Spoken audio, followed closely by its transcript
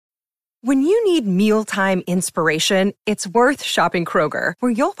When you need mealtime inspiration, it's worth shopping Kroger,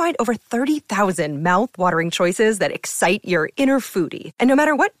 where you'll find over 30,000 mouth-watering choices that excite your inner foodie. And no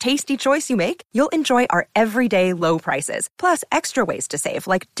matter what tasty choice you make, you'll enjoy our everyday low prices, plus extra ways to save,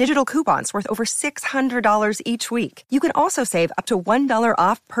 like digital coupons worth over $600 each week. You can also save up to $1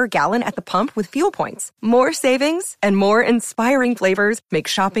 off per gallon at the pump with fuel points. More savings and more inspiring flavors make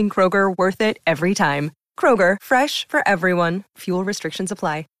shopping Kroger worth it every time. Kroger, fresh for everyone. Fuel restrictions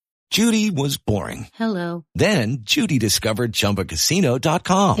apply. Judy was boring. Hello. Then Judy discovered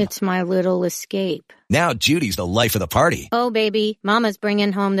ChumbaCasino.com. It's my little escape. Now Judy's the life of the party. Oh, baby, mama's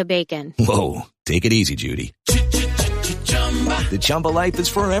bringing home the bacon. Whoa, take it easy, Judy. The Chumba life is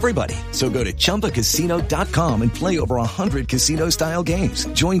for everybody. So go to ChumbaCasino.com and play over 100 casino-style games.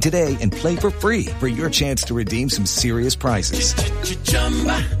 Join today and play for free for your chance to redeem some serious prizes.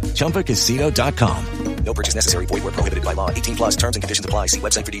 ChumbaCasino.com. No purchase necessary. Void where prohibited by law. 18 plus terms and conditions apply. See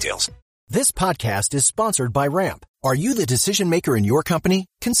website for details. This podcast is sponsored by Ramp. Are you the decision maker in your company?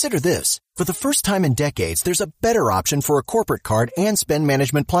 Consider this. For the first time in decades, there's a better option for a corporate card and spend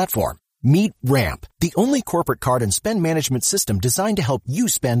management platform. Meet Ramp, the only corporate card and spend management system designed to help you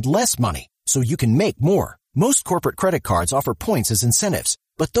spend less money so you can make more. Most corporate credit cards offer points as incentives,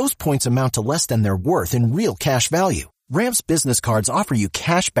 but those points amount to less than their worth in real cash value. Ramp's business cards offer you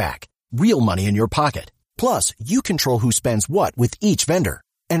cash back, real money in your pocket. Plus, you control who spends what with each vendor.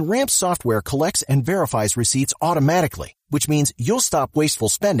 And Ramp's software collects and verifies receipts automatically, which means you'll stop wasteful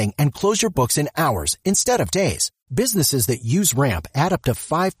spending and close your books in hours instead of days. Businesses that use Ramp add up to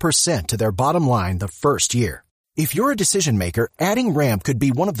 5% to their bottom line the first year. If you're a decision maker, adding Ramp could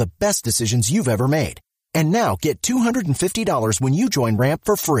be one of the best decisions you've ever made. And now get $250 when you join Ramp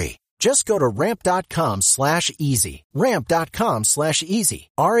for free. Just go to ramp.com/easy. Ramp.com/easy.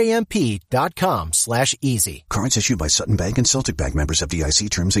 RAMP.com/easy. Cards issued by Sutton Bank and Celtic Bank, members of FDIC.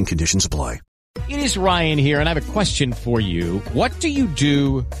 Terms and conditions apply. It is Ryan here, and I have a question for you. What do you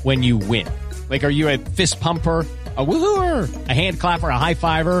do when you win? Like, are you a fist pumper, a woohooer, a hand clapper, a high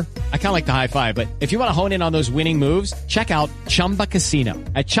fiver? I kind of like the high five, but if you want to hone in on those winning moves, check out Chumba Casino.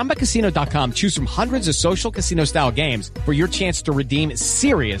 At ChumbaCasino.com, choose from hundreds of social casino-style games for your chance to redeem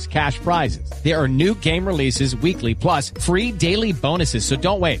serious cash prizes. There are new game releases weekly, plus free daily bonuses, so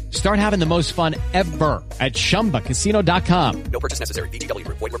don't wait. Start having the most fun ever at ChumbaCasino.com. No purchase necessary. VGW.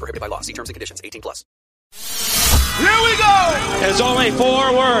 Void where prohibited by law. See terms and conditions. 18 plus. Here we go! There's only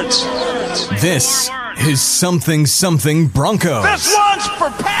 4 words. This is Something Something Broncos. This one's for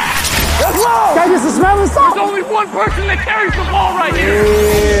Pat! Let's go! Can I get some smelling stuff? There's only one person that carries the ball right here.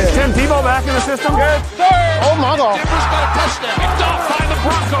 Yeah. Tim Tebow back in the system. Good. Third. Oh, my God. Denver's got a touchdown. Picked off by the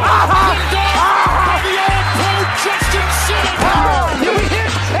Broncos. Picked off by the all-pro Justin Simmons. Here we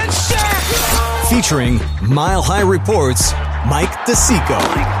hit and sack. Featuring Mile High Reports, Mike DeSico.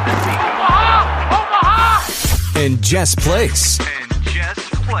 And Jess Place.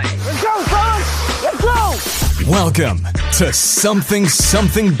 Let's go, son! Let's go! Welcome to Something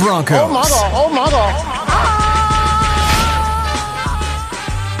Something Broncos. Oh, my God. Oh, my God.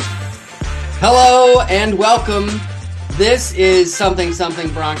 Hello and welcome. This is Something Something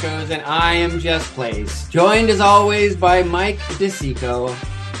Broncos, and I am Jess Place. Joined as always by Mike DeSico.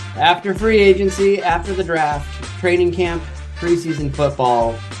 After free agency, after the draft, training camp, preseason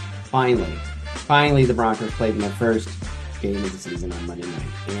football, Finally, the Broncos played in their first game of the season on Monday night.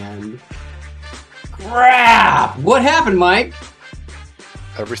 And crap! What happened, Mike?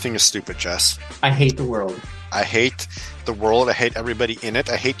 Everything is stupid, Jess. I hate the world. I hate the world. I hate everybody in it.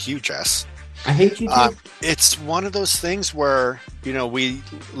 I hate you, Jess. I hate you too. It's one of those things where, we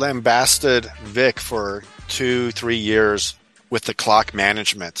lambasted Vic for 2-3 years with the clock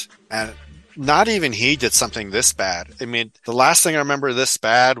management. And not even he did something this bad. I mean, the last thing I remember this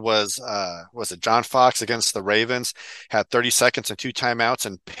bad was it John Fox against the Ravens, had 30 seconds and 2 timeouts,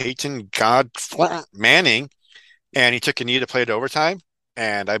 and Peyton Manning, and he took a knee to play it overtime.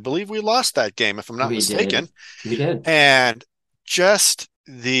 And I believe we lost that game, if I'm not mistaken. We did. And just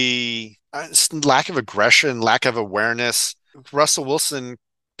the lack of aggression, lack of awareness. Russell Wilson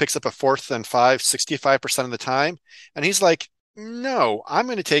picks up a 4th and 5, 65% of the time. And he's like, no, I'm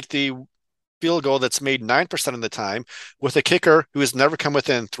going to take the field goal that's made 9% of the time with a kicker who has never come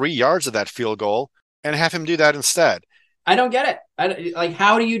within 3 yards of that field goal and have him do that instead. I don't get it.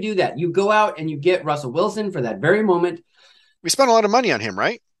 How do you do that? You go out and you get Russell Wilson for that very moment. We spent a lot of money on him,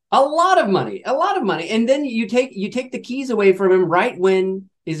 right? A lot of money. And then you take the keys away from him right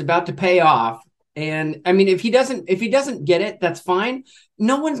when he's about to pay off. And I mean, if he doesn't get it, that's fine.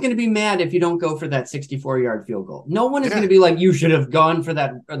 No one's going to be mad if you don't go for that 64-yard field goal. No one is going to be like, you should have gone for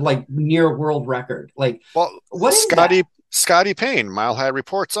that, like, near world record. Like, well, what is Scotty Scotty Payne, Mile High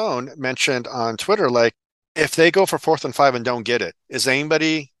Reports own, mentioned on Twitter, like, if they go for 4th and 5 and don't get it, is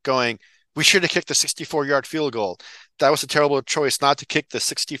anybody going, we should have kicked the 64-yard field goal? That was a terrible choice not to kick the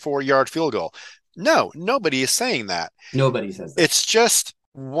 64-yard field goal. No, nobody is saying that. Nobody says that. It's just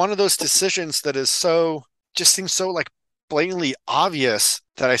one of those decisions that is just seems so like blatantly obvious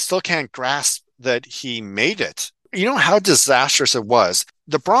that I still can't grasp that he made it. You know how disastrous it was.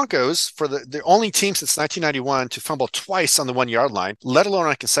 The Broncos, for the only team since 1991 to fumble twice on the 1-yard line, let alone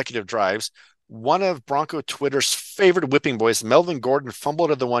on consecutive drives. One of Bronco Twitter's favorite whipping boys, Melvin Gordon,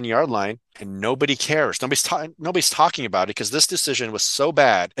 fumbled at the 1-yard line, and nobody cares. Nobody's talking about it because this decision was so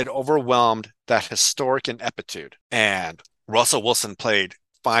bad, it overwhelmed that historic ineptitude. And Russell Wilson played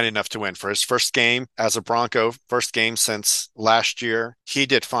fine enough to win for his first game as a Bronco, first game since last year. He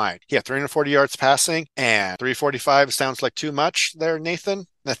did fine. He had 340 yards passing, and 345 sounds like too much there,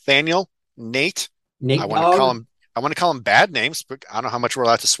 Nathaniel, Nate. I want to call him bad names, but I don't know how much we're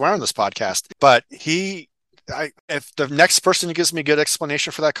allowed to swear on this podcast. But if the next person who gives me a good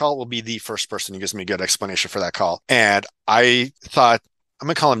explanation for that call will be the first person who gives me a good explanation for that call. And I thought, I'm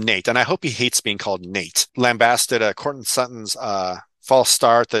going to call him Nate, and I hope he hates being called Nate. Lambasted Cortland Sutton's false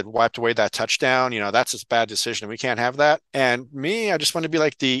start that wiped away that touchdown. That's a bad decision. We can't have that. And I just want to be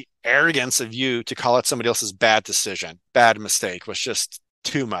like, the arrogance of you to call it somebody else's bad decision, bad mistake was just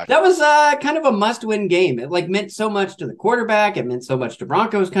too much. That was kind of a must-win game. It meant so much to the quarterback. It meant so much to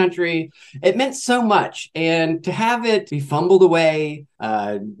Broncos country. It meant so much. And to have it be fumbled away,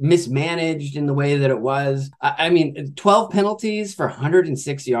 mismanaged in the way that it was. 12 penalties for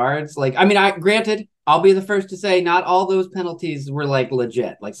 106 yards. Granted, I'll be the first to say not all those penalties were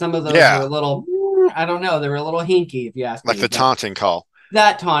legit. Some of those were a little, I don't know, they were a little hinky if you ask me. Like the taunting call.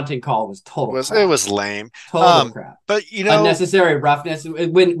 That taunting call was total crap. It was lame. Total crap. But, unnecessary roughness.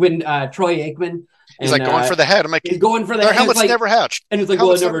 When Troy Aikman... He's going for the head. I'm like, he's going for the head. Their helmet's never hatched. And it's like,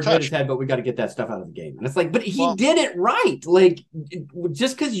 well, it never hit his head, but we got to get that stuff out of the game. And it's like, but he did it right.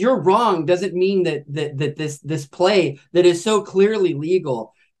 Just because you're wrong doesn't mean that this play that is so clearly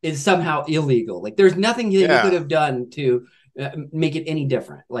legal is somehow illegal. There's nothing he could have done to make it any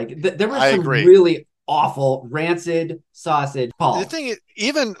different. There were some really awful, rancid sausage calls. The thing is,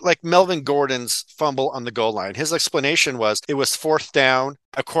 even Melvin Gordon's fumble on the goal line, his explanation was it was 4th down.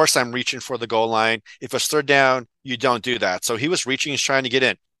 Of course, I'm reaching for the goal line. If it's 3rd down, you don't do that. So he was reaching, he's trying to get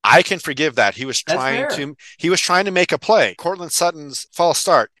in. I can forgive that. He was trying to make a play. Cortland Sutton's false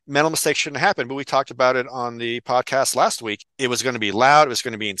start. Mental mistake shouldn't happen, but we talked about it on the podcast last week. It was going to be loud. It was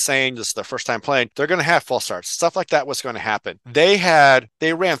going to be insane. This is their first time playing. They're going to have false starts. Stuff like that was going to happen. They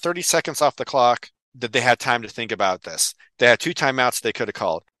ran 30 seconds off the clock that they had time to think about this. They had 2 timeouts they could have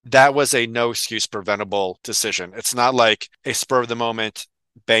called. That was a no excuse preventable decision. It's not like a spur of the moment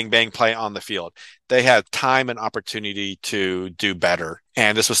bang, bang play on the field. They had time and opportunity to do better.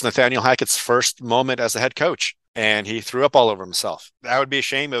 And this was Nathaniel Hackett's first moment as a head coach, and he threw up all over himself. That would be a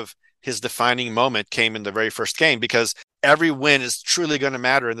shame if his defining moment came in the very first game, because every win is truly going to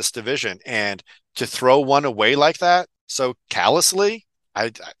matter in this division. And to throw one away like that so callously, I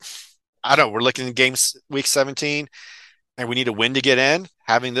don't know. We're looking at games week 17, and we need a win to get in.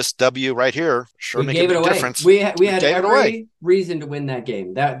 Having this W right here sure make a big difference. We had every reason to win that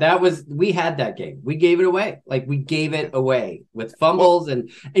game. We had that game. We gave it away. We gave it away with fumbles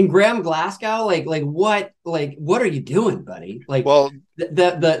and Graham Glasgow. What are you doing, buddy?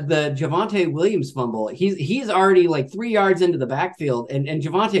 The Javonte Williams fumble. He's already 3 yards into the backfield, and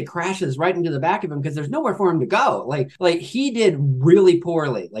Javonte crashes right into the back of him because there's nowhere for him to go. He did really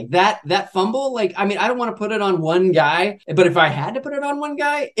poorly. That fumble. I don't want to put it on one guy, but if I had to put it on one guy,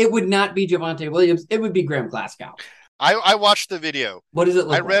 it would not be Javonte Williams. It would be Graham Glasgow. I watched the video. What does it look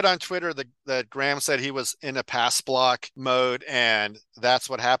like? I read on Twitter that Graham said he was in a pass block mode, and that's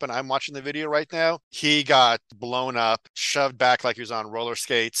what happened. I'm watching the video right now. He got blown up, shoved back like he was on roller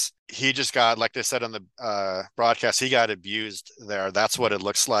skates. He just got, like they said on the broadcast, he got abused there. That's what it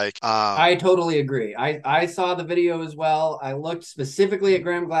looks like. I totally agree. I saw the video as well. I looked specifically at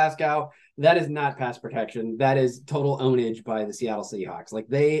Graham Glasgow. That is not pass protection. That is total ownage by the Seattle Seahawks.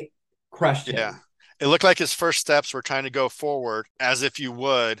 They crushed him. Yeah. It looked like his first steps were trying to go forward as if you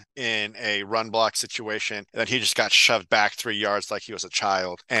would in a run block situation. And then he just got shoved back 3 yards like he was a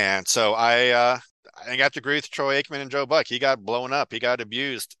child. And so I have to agree with Troy Aikman and Joe Buck. He got blown up. He got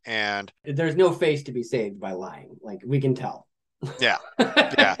abused. And there's no face to be saved by lying. We can tell. Yeah.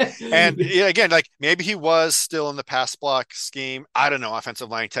 And again, maybe he was still in the pass block scheme. I don't know, offensive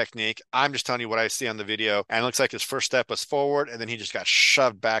line technique. I'm just telling you what I see on the video. And it looks like his first step was forward, and then he just got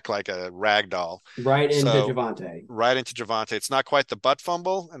shoved back like a rag doll. Right into Javonte. Right into Javonte. It's not quite the butt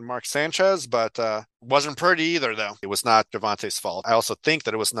fumble and Mark Sanchez, but Wasn't pretty either, though. It was not Devontae's fault. I also think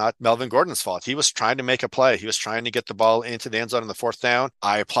that it was not Melvin Gordon's fault. He was trying to make a play. He was trying to get the ball into the end zone on the 4th down.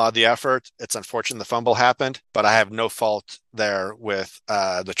 I applaud the effort. It's unfortunate the fumble happened, but I have no fault there with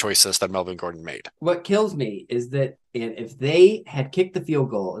the choices that Melvin Gordon made. What kills me is that if they had kicked the field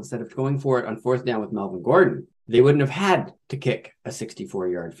goal instead of going for it on 4th down with Melvin Gordon, they wouldn't have had to kick a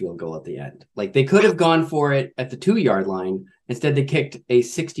 64-yard field goal at the end. Like, they could have gone for it at the 2-yard line. Instead, they kicked a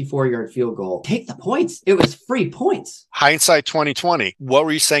 64-yard field goal. Take the points. It was free points. Hindsight 2020. What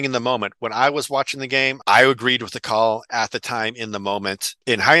were you saying in the moment? When I was watching the game, I agreed with the call at the time in the moment.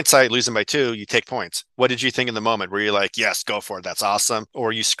 In hindsight, losing by 2, you take points. What did you think in the moment? Were you like, yes, go for it, that's awesome? Or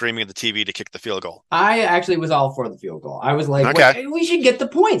were you screaming at the TV to kick the field goal? I actually was all for the field goal. I was like, okay, we should get the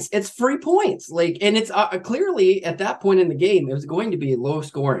points. It's free points. Like, and it's clearly at that point in the game, it was going to be low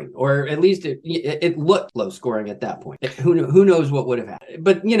scoring, or at least it looked low scoring at that point. Who knows what would have happened?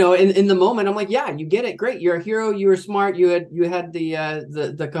 But in the moment, I'm like, yeah, you get it, great. You're a hero. You were smart. You had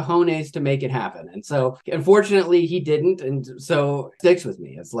the cojones to make it happen. And so, unfortunately, he didn't. And so, it sticks with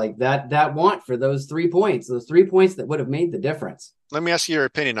me. It's like that want for those 3 points, that would have made the difference. Let me ask you your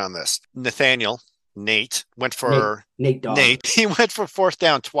opinion on this. Nate went for Nate. He went for 4th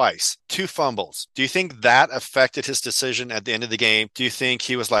down twice, 2 fumbles. Do you think that affected his decision at the end of the game? Do you think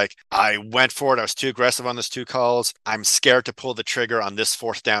he was like, I went for it, I was too aggressive on those 2 calls, I'm scared to pull the trigger on this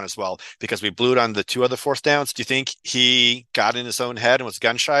 4th down as well because we blew it on the 2 other 4th downs? Do you think he got in his own head and was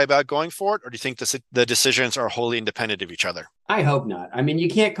gun shy about going for it? Or do you think the decisions are wholly independent of each other? I hope not. I mean, you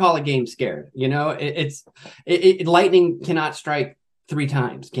can't call a game scared. Lightning cannot strike 3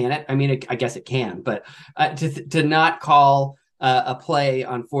 times, can it? I mean, I guess it can, but to not call a play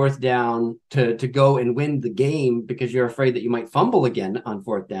on 4th down to go and win the game because you're afraid that you might fumble again on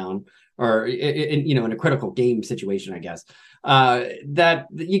 4th down, or in a critical game situation, I guess that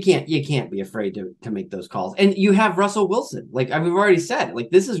you can't be afraid to make those calls. And you have Russell Wilson, like we've already said, like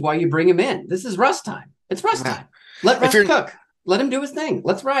this is why you bring him in. This is Russ time. It's Russ time. Let Russ cook. Let him do his thing.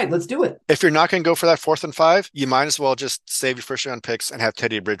 Let's ride. Let's do it. If you're not going to go for that 4th and 5, you might as well just save your first round picks and have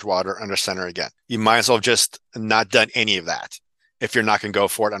Teddy Bridgewater under center again. You might as well have just not done any of that. If you're not going to go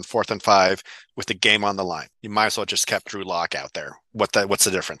for it on 4th and 5 with the game on the line, you might as well just kept Drew Lock out there. What's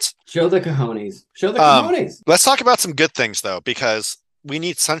the difference? Show the cojones. Show the cojones. Let's talk about some good things though, because we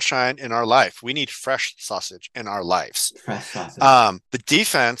need sunshine in our life. We need fresh sausage in our lives. Fresh sausage. The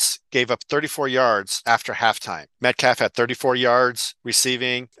defense gave up 34 yards after halftime. Metcalf had 34 yards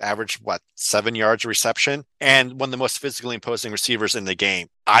receiving, averaged 7 yards reception, and one of the most physically imposing receivers in the game.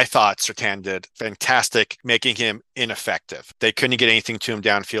 I thought Surtain did fantastic, making him ineffective. They couldn't get anything to him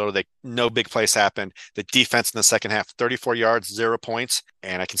downfield. No big plays happened. The defense in the second half, 34 yards, 0 points.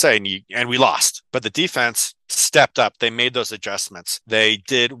 And I can say, and we lost. But the defense stepped up. They made those adjustments. They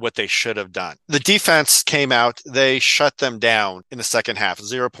did what they should have done. The defense came out. They shut them down in the second half.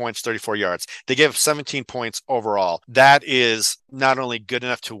 0 points, 34 yards. They gave up 17 points overall. That is not only good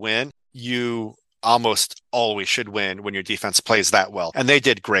enough to win, you almost always should win when your defense plays that well. And they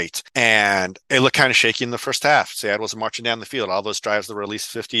did great. And it looked kind of shaky in the first half. Seattle was marching down the field. All those drives that were at least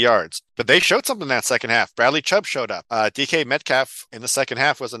 50 yards. But they showed something in that second half. Bradley Chubb showed up. DK Metcalf in the second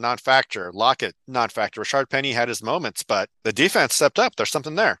half was a non-factor. Lockett, non-factor. Rashard Penny had his moments, but the defense stepped up. There's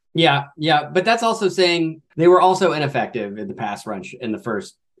something there. Yeah. But that's also saying they were also ineffective in the pass rush in the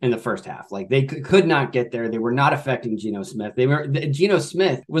first half. Like they could not get there. They were not affecting Geno Smith. Geno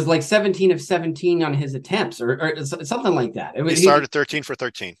Smith was like 17 of 17 on his attempts or something like that. He started 13 for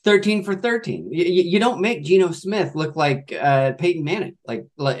 13. 13 for 13. You don't make Geno Smith look like Peyton Manning. Like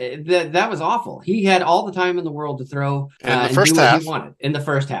that was awful. He had all the time in the world to throw in the first half. He wanted. In the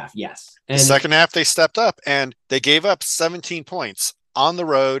first half, yes. And the second half, they stepped up and they gave up 17 points on the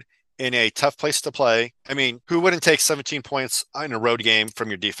road in a tough place to play. I mean, who wouldn't take 17 points in a road game from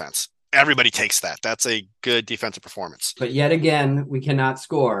your defense? Everybody takes that. That's a good defensive performance. But yet again, we cannot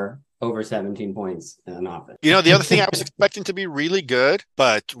score over 17 points in an offense. The other thing I was expecting to be really good,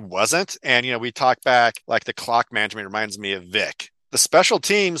 but wasn't. And, we talk back, like the clock management reminds me of Vic. The special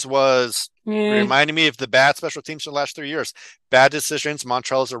teams was reminding me of the bad special teams for the last 3 years. Bad decisions.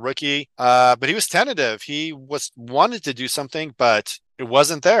 Montreal's a rookie, but he was tentative. He wanted to do something, but it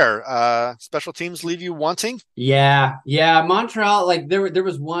wasn't there. Special teams leave you wanting. Yeah. Montreal, like there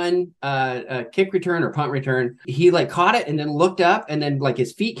was one kick return or punt return. He like caught it and then looked up and then like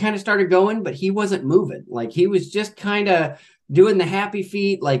his feet kind of started going, but he wasn't moving. Like he was just kind of doing the happy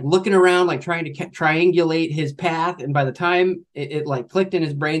feet, like looking around, like trying to triangulate his path. And by the time it like clicked in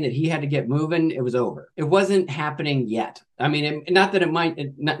his brain that he had to get moving, it was over. It wasn't happening yet. I mean, not that it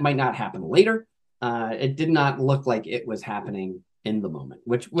might not happen later. It did not look like it was happening in the moment,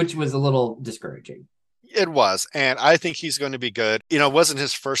 which was a little discouraging. It was, and I think he's going to be good. You know, it wasn't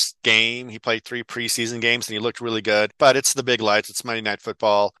his first game. He played 3 preseason games, and he looked really good. But it's the big lights. It's Monday Night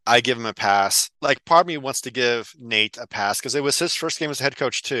Football. I give him a pass. Like, part of me wants to give Nate a pass because it was his first game as a head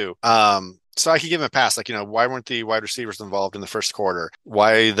coach, too. So I could give him a pass. Like, why weren't the wide receivers involved in the first quarter?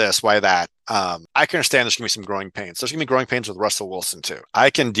 Why this? Why that? I can understand there's going to be some growing pains. There's going to be growing pains with Russell Wilson, too. I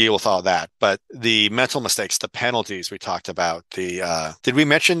can deal with all that. But the mental mistakes, the penalties we talked about, did we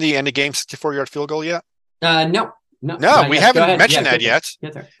mention the end of game 64-yard field goal yet? No. No, we haven't mentioned that yet.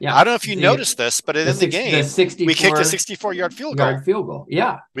 Yeah. I don't know if you noticed this, but in the game, we kicked a 64-yard field goal.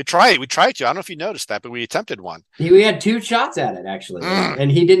 Yeah. We tried to. I don't know if you noticed that, but we attempted one. We had 2 shots at it, actually,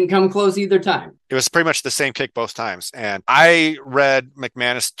 and he didn't come close either time. It was pretty much the same kick both times. And I read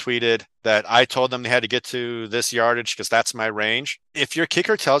McManus tweeted that I told them they had to get to this yardage because that's my range. If your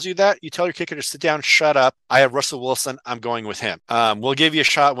kicker tells you that, you tell your kicker to sit down, shut up. I have Russell Wilson. I'm going with him. We'll give you a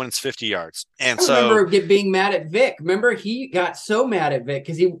shot when it's 50 yards. And I remember being mad at Vic. Remember, he got so mad at Vic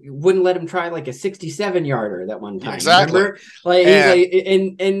because he wouldn't let him try like a 67-yarder that one time. Exactly. Remember?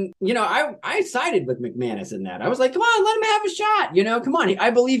 I sided with McManus in that. I was like, come on, let him have a shot. Come on. I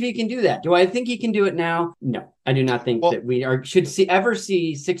believe he can do that. Do I think he can do it now? No, I do not think that we should ever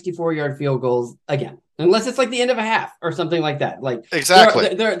see 64-yard field goals again. Unless it's like the end of a half or something like that. Like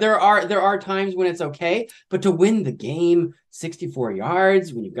exactly, there are times when it's okay, but to win the game 64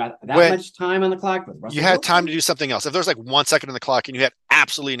 yards when you've got that much time on the clock, with Russell you had time to do something else. If there's like 1 second on the clock and you had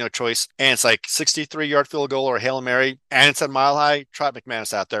absolutely no choice, and it's like 63-yard field goal or Hail Mary, and it's at Mile High, trot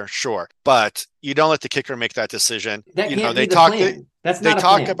McManus out there, sure, but you don't let the kicker make that decision. That can't be the plan. They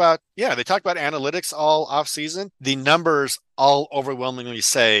talk about analytics all off season. The numbers all overwhelmingly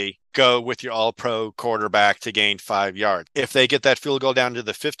say go with your all-pro quarterback to gain 5 yards. If they get that field goal down to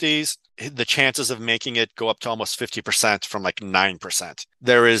the 50s, the chances of making it go up to almost 50% from like 9%.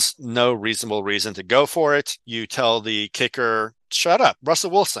 There is no reasonable reason to go for it. You tell the kicker, shut up,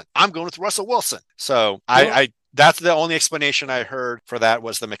 Russell Wilson. I'm going with Russell Wilson. So that's the only explanation I heard for that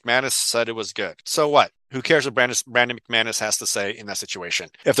was the McManus said it was good. So what? Who cares what Brandon McManus has to say in that situation?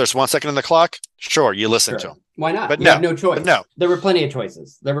 If there's 1 second on the clock, sure, you listen to him. Why not? But you have no choice. But no. There were plenty of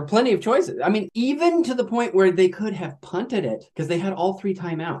choices. I mean, even to the point where they could have punted it because they had all 3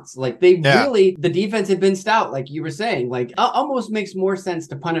 timeouts. Like really, the defense had been stout, like you were saying. Like almost makes more sense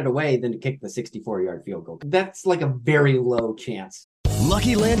to punt it away than to kick the 64-yard field goal. That's like a very low chance.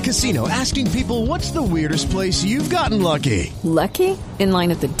 Lucky Land Casino, asking people, what's the weirdest place you've gotten lucky? Lucky? In line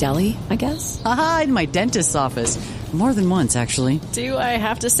at the deli, I guess? Aha, in my dentist's office. More than once, actually. Do I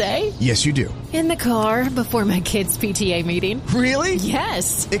have to say? Yes, you do. In the car before my kids' PTA meeting. Really?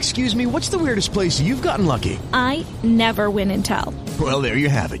 Yes. Excuse me, what's the weirdest place you've gotten lucky? I never win and tell. Well, there you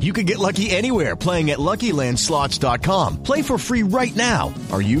have it. You can get lucky anywhere, playing at LuckyLandSlots.com. Play for free right now.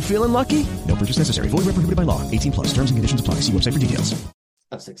 Are you feeling lucky? No purchase necessary. Void where prohibited by law. 18 plus. Terms and conditions apply. See website for details.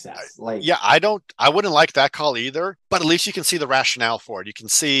 Of success. I wouldn't like that call either, but at least you can see the rationale for it. You can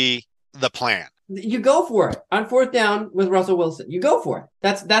see the plan. You go for it on 4th down with Russell Wilson. You go for it.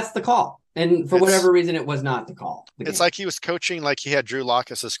 That's the call. And for whatever reason, it was not the call. It's like he was coaching like he had Drew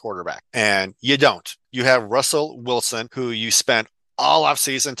Lock as his quarterback. And you don't. You have Russell Wilson, who you spent all off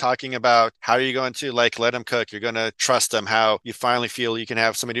season talking about how are you going to let him cook? You're going to trust him, how you finally feel you can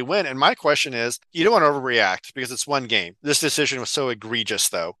have somebody win. And my question is, you don't want to overreact because it's one game. This decision was so egregious,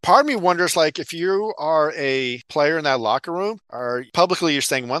 though. Part of me wonders, if you are a player in that locker room, or publicly you're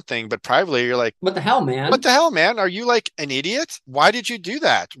saying one thing, but privately you're like, what the hell, man? What the hell, man? Are you an idiot? Why did you do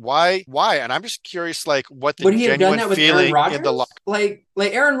that? Why? And I'm just curious, what the genuine feeling in the locker room.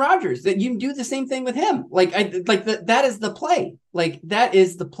 Like Aaron Rodgers, that you do the same thing with him. That is the play. That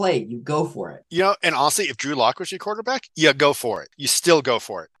is the play. You go for it. And honestly, if Drew Lock was your quarterback, you go for it. You still go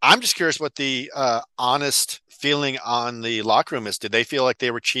for it. I'm just curious what the honest feeling on the locker room is. Did they feel like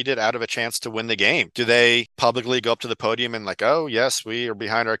they were cheated out of a chance to win the game? Do they publicly go up to the podium and oh, yes, we are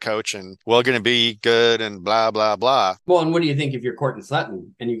behind our coach and we're going to be good and blah, blah, blah. Well, and what do you think if you're Courtney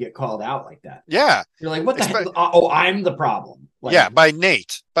Sutton and you get called out like that? Yeah. You're like, what the heck? Oh, I'm the problem. By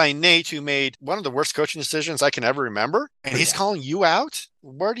Nate, who made one of the worst coaching decisions I can ever remember. And he's calling you out?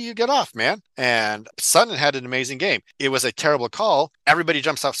 Where do you get off, man? And Sutton had an amazing game. It was a terrible call. Everybody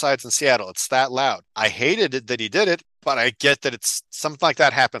jumps off sides in Seattle. It's that loud. I hated it that he did it, but I get that it's something like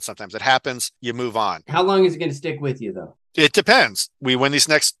that happens sometimes. It happens. You move on. How long is it going to stick with you, though? It depends. We win these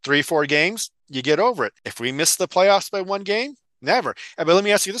next 3-4 games, you get over it. If we miss the playoffs by one game, never. But let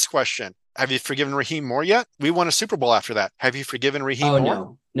me ask you this question. Have you forgiven Raheem Moore yet? We won a Super Bowl after that. Have you forgiven Raheem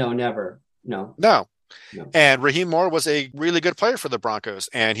Moore? No, never. No. No. And Raheem Moore was a really good player for the Broncos,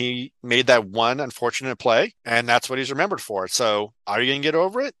 and he made that one unfortunate play, and that's what he's remembered for. So are you going to get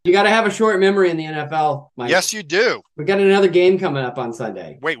over it? You got to have a short memory in the NFL, Mike. Yes, you do. We got another game coming up on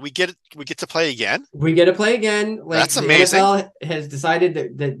Sunday. Wait, we get to play again? We get to play again. That's amazing. The NFL has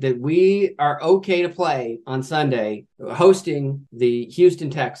decided that we are okay to play on Sunday, hosting the Houston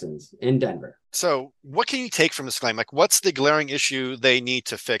Texans in Denver. So what can you take from this claim? Like, what's the glaring issue they need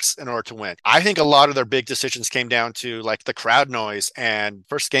to fix in order to win? I think a lot of their big decisions came down to like the crowd noise and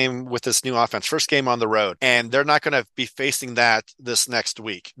first game with this new offense, first game on the road. And they're not going to be facing that this next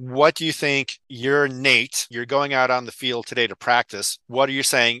week. What do you think? You're Nate. You're going out on the field today to practice. What are you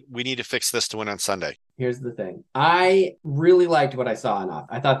saying? We need to fix this to win on Sunday. Here's the thing. I really liked what I saw enough.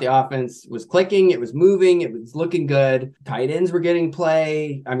 I thought the offense was clicking. It was moving. It was looking good. Tight ends were getting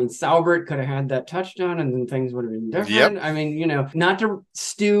play. I mean, Salbert could have had that touchdown and then things would have been different. Yep. I mean, not to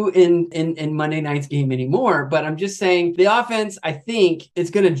stew in Monday night's game anymore, but I'm just saying the offense, I think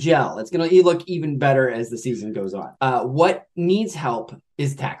it's going to gel. It's going to look even better as the season goes on. What needs help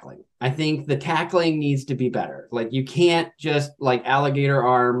is tackling. I think the tackling needs to be better. Like, you can't just like alligator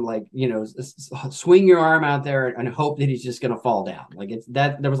arm, like, swing your arm out there and hope that he's just going to fall down. Like, it's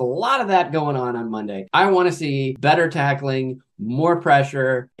that there was a lot of that going on Monday. I want to see better tackling, more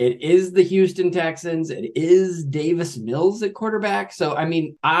pressure. It is the Houston Texans. It is Davis Mills at quarterback. So, I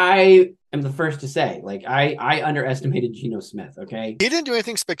mean, I am the first to say, like, I underestimated Geno Smith. Okay. He didn't do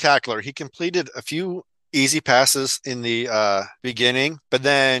anything spectacular. He completed a few easy passes in the beginning, but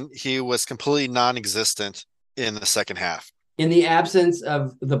then he was completely non-existent in the second half. In the absence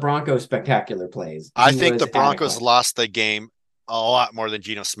of the Broncos' spectacular plays, I think the Broncos lost the game a lot more than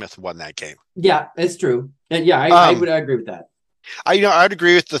Geno Smith won that game. Yeah, it's true. And yeah, I would agree with that. I'd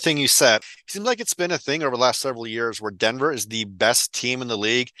agree with the thing you said. It seems like it's been a thing over the last several years where Denver is the best team in the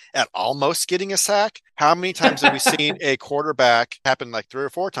league at almost getting a sack. How many times have we seen a quarterback happen like 3 or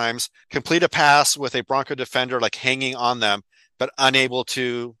 4 times, complete a pass with a Bronco defender like hanging on them, but unable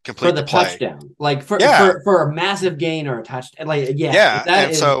to complete the play. Touchdown, like for a massive gain or a touchdown? Like,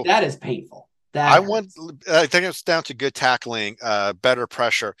 that is painful. I think it's down to good tackling, better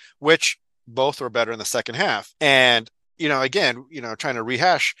pressure, which both were better in the second half. And again, trying to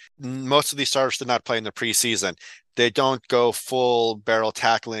rehash, most of these starters did not play in the preseason. They don't go full barrel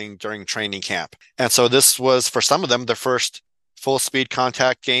tackling during training camp. And so this was, for some of them, their first full speed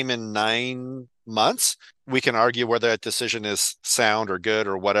contact game in 9 months. We can argue whether that decision is sound or good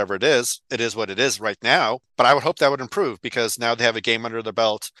or whatever it is. It is what it is right now. But I would hope that would improve because now they have a game under their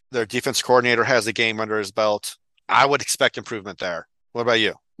belt. Their defense coordinator has a game under his belt. I would expect improvement there. What about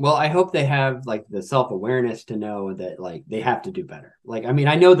you? Well, I hope they have like the self-awareness to know that like they have to do better. Like, I mean,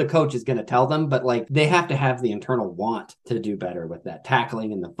 I know the coach is going to tell them, but like they have to have the internal want to do better with that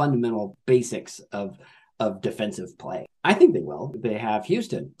tackling and the fundamental basics of defensive play. I think they will. They have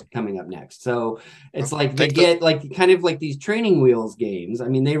Houston coming up next. So it's like they get like kind of like these training wheels games. I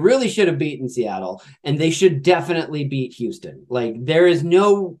mean, they really should have beaten Seattle and they should definitely beat Houston. Like, there is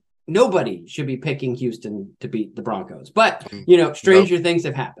nobody should be picking Houston to beat the Broncos. But, stranger things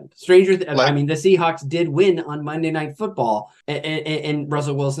have happened. I mean, the Seahawks did win on Monday Night Football and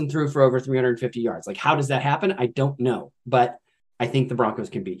Russell Wilson threw for over 350 yards. Like, how does that happen? I don't know. But I think the Broncos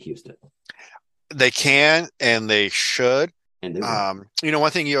can beat Houston. They can, and they should. And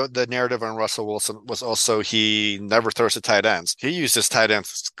one thing, the narrative on Russell Wilson was also he never throws to tight ends. He used his tight ends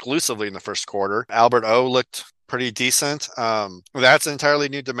exclusively in the first quarter. Albert O looked pretty decent. That's an entirely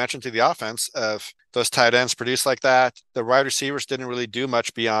new dimension to the offense. If those tight ends produce like that, the wide receivers didn't really do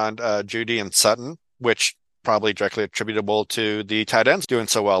much beyond Judy and Sutton, which probably directly attributable to the tight ends doing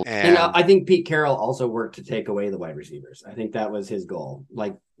so well. And I think Pete Carroll also worked to take away the wide receivers. I think that was his goal.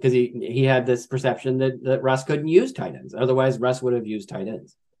 Like, because he had this perception that Russ couldn't use tight ends. Otherwise, Russ would have used tight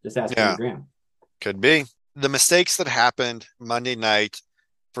ends. Just ask Jimmy Graham. Could be. The mistakes that happened Monday night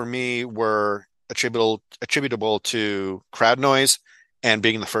for me were attributable to crowd noise and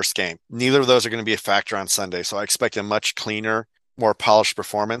being the first game. Neither of those are going to be a factor on Sunday. So I expect a much cleaner, more polished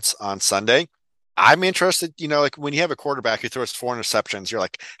performance on Sunday. I'm interested, like when you have a quarterback who throws 4 interceptions, you're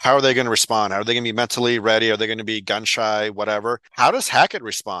like, how are they going to respond? How are they going to be mentally ready? Are they going to be gun shy, whatever? How does Hackett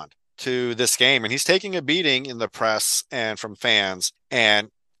respond to this game? And he's taking a beating in the press and from fans, and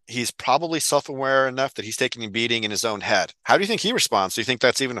he's probably self-aware enough that he's taking a beating in his own head. How do you think he responds? Do you think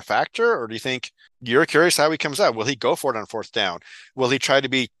that's even a factor? Or do you think you're curious how he comes out? Will he go for it on 4th down? Will he try to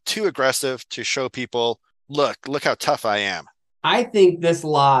be too aggressive to show people, look how tough I am? I think this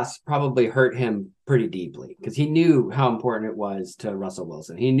loss probably hurt him pretty deeply because he knew how important it was to Russell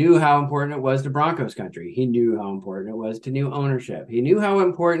Wilson. He knew how important it was to Broncos country. He knew how important it was to new ownership. He knew how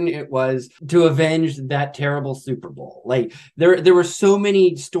important it was to avenge that terrible Super Bowl. Like there were so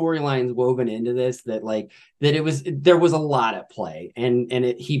many storylines woven into this that there was a lot at play, and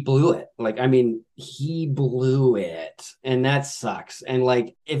he blew it. Like, I mean, he blew it, and that sucks. And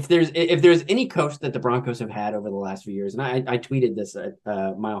like, if there's any coach that the Broncos have had over the last few years, and I tweeted this at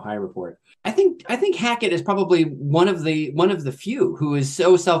Mile High Report, I think Hackett is probably one of the few who is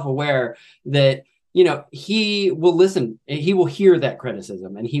so self-aware that, you know, he will listen, he will hear that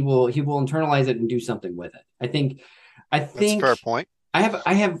criticism, and he will internalize it and do something with it. I think that's a fair point. I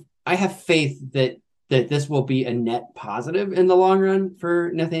have faith that this will be a net positive in the long run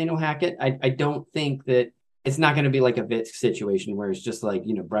for Nathaniel Hackett. I don't think that it's not going to be like a Vitz situation where it's just like,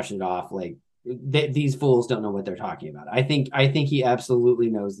 you know, brush it off. Like these fools don't know what they're talking about. I think he absolutely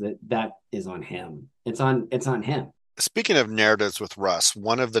knows that is on him. It's on him. Speaking of narratives with Russ,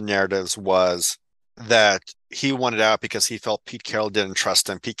 one of the narratives was that he wanted out because he felt Pete Carroll didn't trust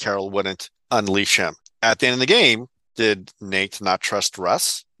him. Pete Carroll wouldn't unleash him. At the end of the game, did Nate not trust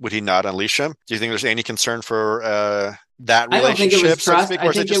Russ? Would he not unleash him? Do you think there's any concern for that relationship? I don't think it was trust.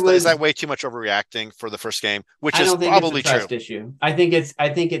 Or is that way too much overreacting for the first game? Which is probably true. Issue. I think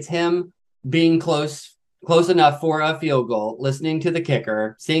it's him being close enough for a field goal, listening to the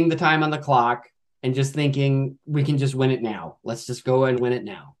kicker, seeing the time on the clock, and just thinking we can just win it now. Let's just go and win it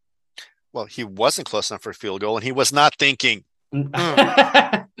now. Well, he wasn't close enough for a field goal, and he was not thinking. Well,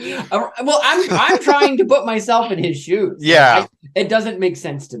 I'm trying to put myself in his shoes. Yeah, it doesn't make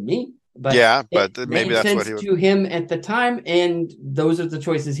sense to me, but maybe that's what he to him at the time, and those are the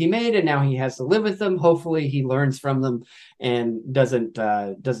choices he made, and now he has to live with them. Hopefully, he learns from them and doesn't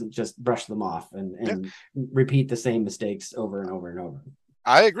just brush them off and repeat the same mistakes over and over and over.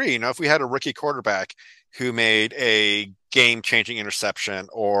 I agree. You know, if we had a rookie quarterback who made a game-changing interception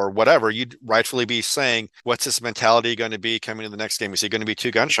or whatever, you'd rightfully be saying, what's his mentality going to be coming in the next game? Is he going to be too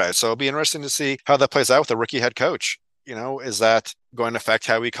gun-shy? So it'll be interesting to see how that plays out with a rookie head coach. You know, is that going to affect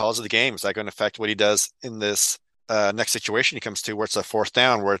how he calls the game? Is that going to affect what he does in this next situation he comes to where it's a fourth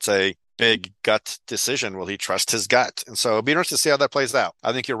down, where it's a big gut decision? Will he trust his gut? And so it'll be interesting to see how that plays out.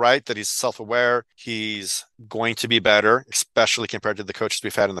 I think you're right that he's self-aware. He's going to be better, especially compared to the coaches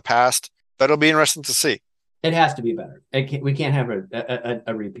we've had in the past. But it'll be interesting to see. It has to be better. We can't have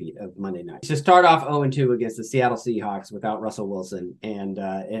a repeat of Monday night. To start off 0-2 against the Seattle Seahawks without Russell Wilson and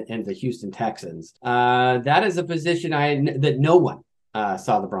the Houston Texans, that is a position that no one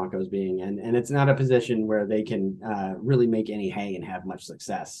saw the Broncos being in, and it's not a position where they can really make any hay and have much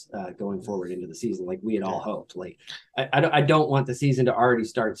success going forward into the season like we had all hoped. Like I don't want the season to already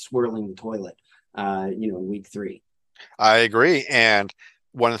start swirling the toilet, in week 3. I agree, and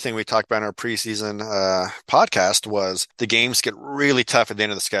one of the things we talked about in our preseason podcast was the games get really tough at the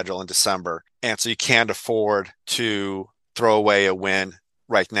end of the schedule in December. And so you can't afford to throw away a win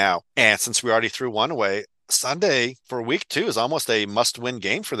right now. And since we already threw one away, Sunday for week 2 is almost a must-win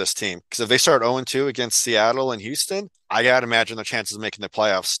game for this team. Because if they start 0-2 against Seattle and Houston, I got to imagine their chances of making the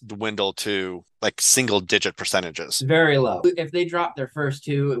playoffs dwindle to like single-digit percentages. Very low. If they drop their first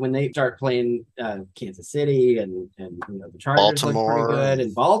 2, when they start playing Kansas City and the Chargers look pretty good,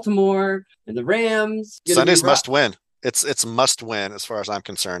 and Baltimore and the Rams, Sunday's must-win. It's must-win as far as I'm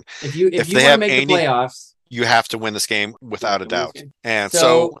concerned. If you want to make the playoffs, you have to win this game without a doubt. And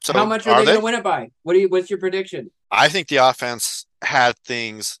so how much are they going to win it by? What's your prediction? I think the offense had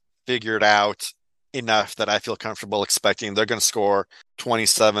things figured out enough that I feel comfortable expecting they're going to score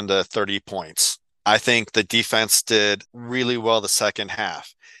 27 to 30 points. I think the defense did really well the second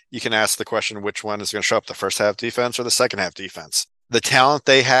half. You can ask the question, which one is going to show up, the first half defense or the second half defense? The talent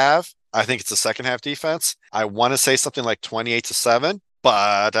they have, I think it's the second half defense. I want to say something like 28-7.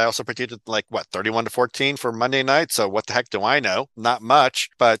 But I also predicted 31-14 for Monday night. So what the heck do I know? Not much,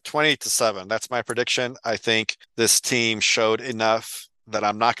 but 28-7. That's my prediction. I think this team showed enough that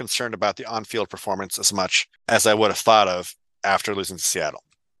I'm not concerned about the on-field performance as much as I would have thought of after losing to Seattle.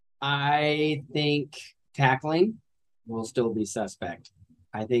 I think tackling will still be suspect.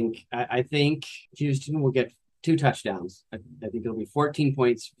 I think Houston will get 2 touchdowns. I think it'll be 14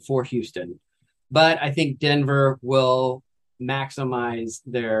 points for Houston. But I think Denver will maximize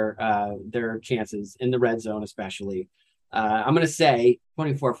their chances in the red zone, especially. I'm going to say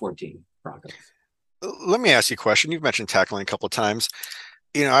 24-14 Broncos. Let me ask you a question. You've mentioned tackling a couple of times.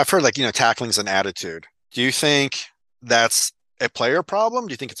 I've heard tackling's an attitude. Do you think that's a player problem?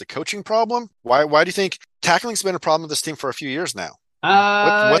 Do you think it's a coaching problem? Why do you think tackling's been a problem with this team for a few years now?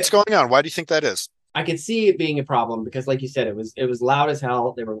 What's going on? Why do you think that is? I could see it being a problem because, like you said, it was loud as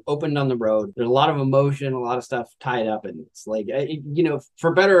hell. They were opened on the road. There's a lot of emotion, a lot of stuff tied up, and it's like, you know,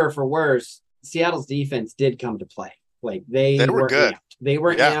 for better or for worse, Seattle's defense did come to play. Like they were good. Amped. They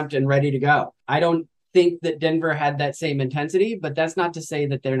were amped and ready to go. I don't think that Denver had that same intensity, but that's not to say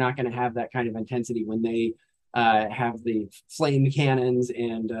that they're not going to have that kind of intensity when they have the flame cannons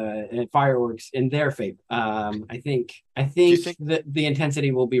and fireworks in their favor. I think that the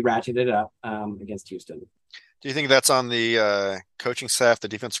intensity will be ratcheted up against Houston. Do you think that's on the coaching staff, the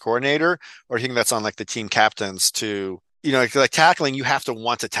defense coordinator, or do you think that's on like the team captains to, you know, like tackling, you have to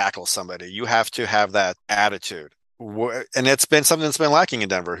want to tackle somebody. You have to have that attitude. And it's been something that's been lacking in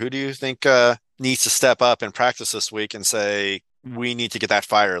Denver. Who do you think needs to step up and practice this week and say, we need to get that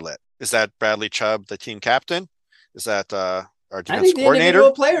fire lit? Is that Bradley Chubb, the team captain? Is that our defense coordinator? I think the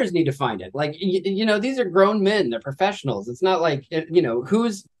individual players need to find it. Like, you know, these are grown men. They're professionals. It's not like, you know,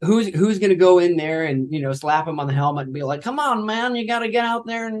 who's going to go in there and, you know, slap them on the helmet and be like, come on, man, you got to get out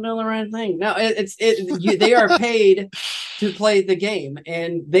there and do the right thing. No, they are paid to play the game,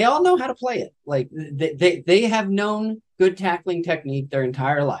 and they all know how to play it. Like they have known good tackling technique their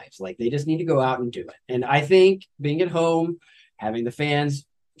entire lives. Like they just need to go out and do it. And I think being at home, having the fans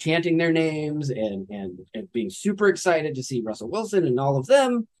chanting their names and being super excited to see Russell Wilson and all of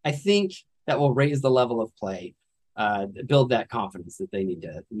them, I think that will raise the level of play, build that confidence that they need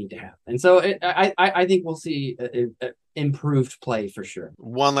to have. And so I think we'll see improved play for sure.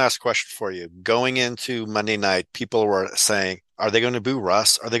 One last question for you. Going into Monday night, people were saying, are they going to boo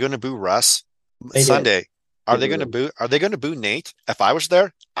Russ? Are they going to boo Russ? Sunday, are they going to boo Nate? If I was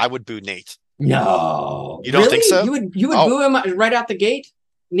there, I would boo Nate. No. You don't think so? You would boo him right out the gate?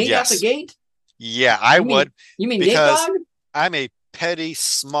 Nate out the gate? Yeah, I would. You mean Nate Dogg? I'm a petty,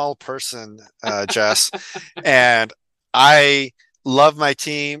 small person, Jess, and I love my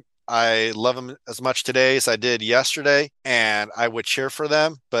team. I love them as much today as I did yesterday, and I would cheer for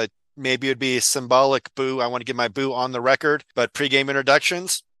them, but maybe it would be a symbolic boo. I want to get my boo on the record, but pregame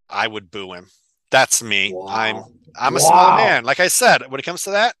introductions, I would boo him. That's me. Wow. I'm a small man. Like I said, when it comes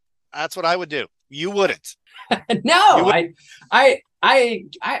to that, that's what I would do. You wouldn't. No, I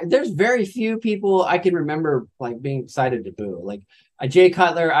there's very few people I can remember like being excited to boo. Like Jay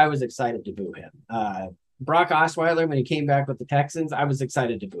Cutler, I was excited to boo him. Brock Osweiler, when he came back with the Texans, I was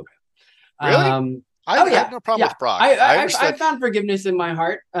excited to boo him. Really? I have no problem with Brock. I found forgiveness in my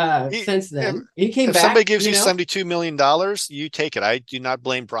heart since then. He came back. If somebody gives you $72 million, you take it. I do not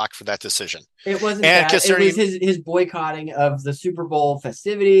blame Brock for that decision. It wasn't that. It was his boycotting of the Super Bowl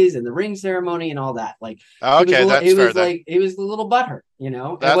festivities and the ring ceremony and all that. Like, okay, that's fair. He was a little butthurt, you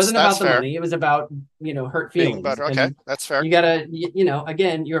know. It wasn't about the money. It was about, you know, hurt feelings. Okay, that's fair. You gotta, you know,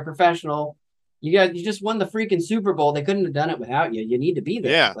 again, you're a professional. You just won the freaking Super Bowl. They couldn't have done it without you. You need to be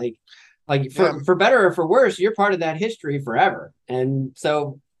there. Yeah. Like for better or for worse, you're part of that history forever. And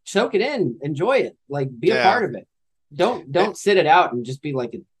so soak it in, enjoy it, like be a part of it. Don't sit it out and just be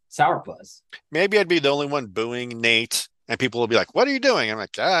like a sourpuss. Maybe I'd be the only one booing Nate and people will be like, what are you doing? I'm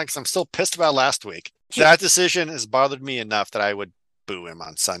like, because I'm still pissed about last week. That decision has bothered me enough that I would boo him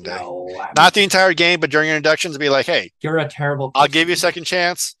on Sunday. Not the entire game, but during introductions, be like, hey, you're a terrible person. I'll give you a second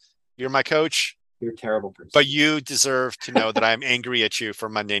chance. You're my coach. You're a terrible person. But you deserve to know that I'm angry at you for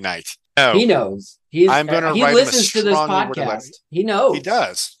Monday night. No. He knows. I'm going to write him a strong podcast. He knows. He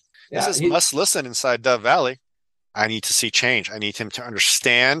does. Yeah, this is must listen inside Dove Valley. I need to see change. I need him to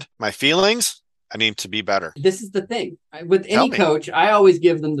understand my feelings. I need him to be better. This is the thing. With any coach, I always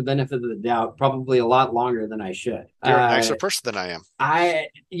give them the benefit of the doubt, probably a lot longer than I should. You're a nicer person than I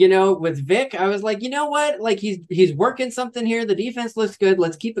am. With Vic, I was like, you know what? Like he's working something here. The defense looks good.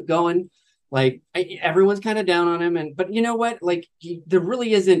 Let's keep it going. Like everyone's kind of down on him, but you know what? Like there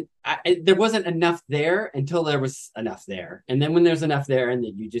really isn't. There wasn't enough there until there was enough there, and then when there's enough there, and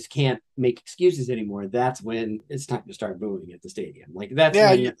then you just can't make excuses anymore. That's when it's time to start booing at the stadium. Like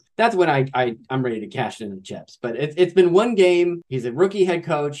that's when I'm ready to cash in the chips. But it's been one game. He's a rookie head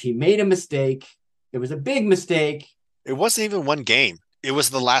coach. He made a mistake. It was a big mistake. It wasn't even one game. It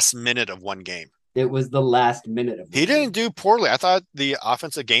was the last minute of one game. It was the last minute of. He didn't do poorly. I thought the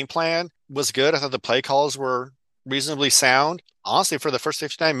offensive game plan was good. I thought the play calls were reasonably sound. Honestly, for the first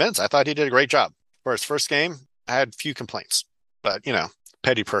 59 minutes, I thought he did a great job. For his first game, I had few complaints. But, you know,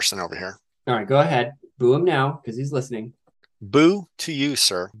 petty person over here. All right, go ahead. Boo him now because he's listening. Boo to you,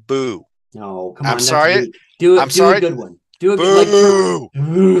 sir. Boo. No, come on. I'm sorry. Do a good one. Do a good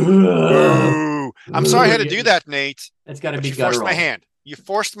Boo. I'm sorry I had to do that, Nate. It's got to be guttural. You forced my hand. You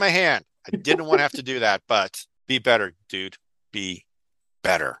forced my hand. I didn't want to have to do that, but be better, dude. Be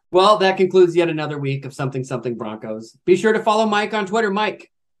better. Well, that concludes yet another week of Something Broncos. Be sure to follow Mike on Twitter.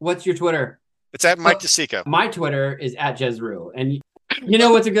 Mike, what's your Twitter? It's at Mike DeSico. My Twitter is at Jezreel. And you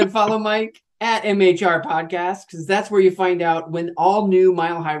know what's a good follow, Mike? At MHR Podcast, because that's where you find out when all new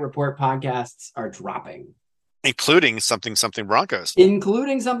Mile High Report podcasts are dropping. Including Something Broncos.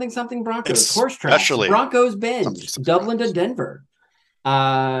 Broncos. Horse Tracks. Broncos Binge. Dublin to Denver. What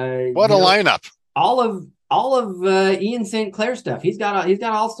a lineup. All of Ian St. Clair stuff. He's got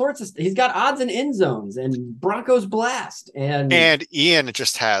all sorts of he's got odds and end zones and Broncos Blast. And Ian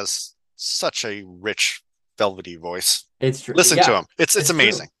just has such a rich, velvety voice. It's true. Listen to him. It's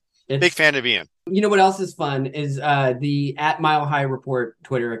amazing. Big fan of Ian. You know what else is fun is the at Mile High Report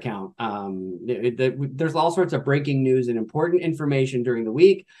Twitter account. There's all sorts of breaking news and important information during the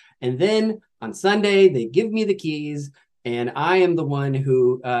week. And then on Sunday, they give me the keys. And I am the one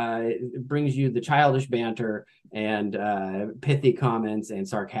who brings you the childish banter and pithy comments and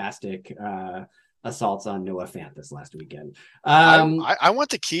sarcastic assaults on Noah Fant this last weekend. I want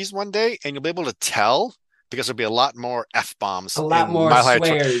the keys one day, and you'll be able to tell because there'll be a lot more F-bombs. A lot more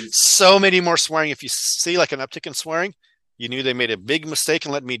swears. So many more swearing. If you see like an uptick in swearing, you knew they made a big mistake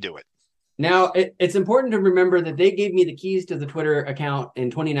and let me do it. Now, it's important to remember that they gave me the keys to the Twitter account in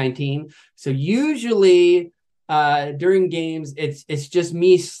 2019. So usually... during games, it's just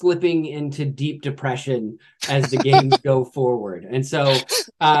me slipping into deep depression as the games go forward. And so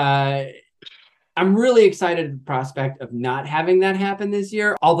I'm really excited at the prospect of not having that happen this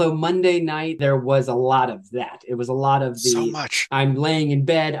year. Although Monday night, there was a lot of that. It was a lot of so much. I'm laying in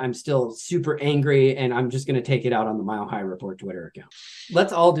bed. I'm still super angry, and I'm just going to take it out on the Mile High Report Twitter account.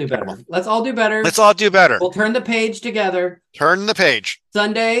 Let's all do better. Let's all do better. We'll turn the page together. Turn the page.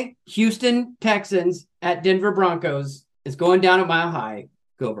 Sunday, Houston Texans at Denver Broncos. It's going down at Mile High.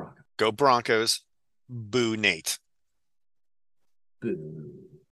 Go Broncos. Go Broncos. Boo Nate. Boo.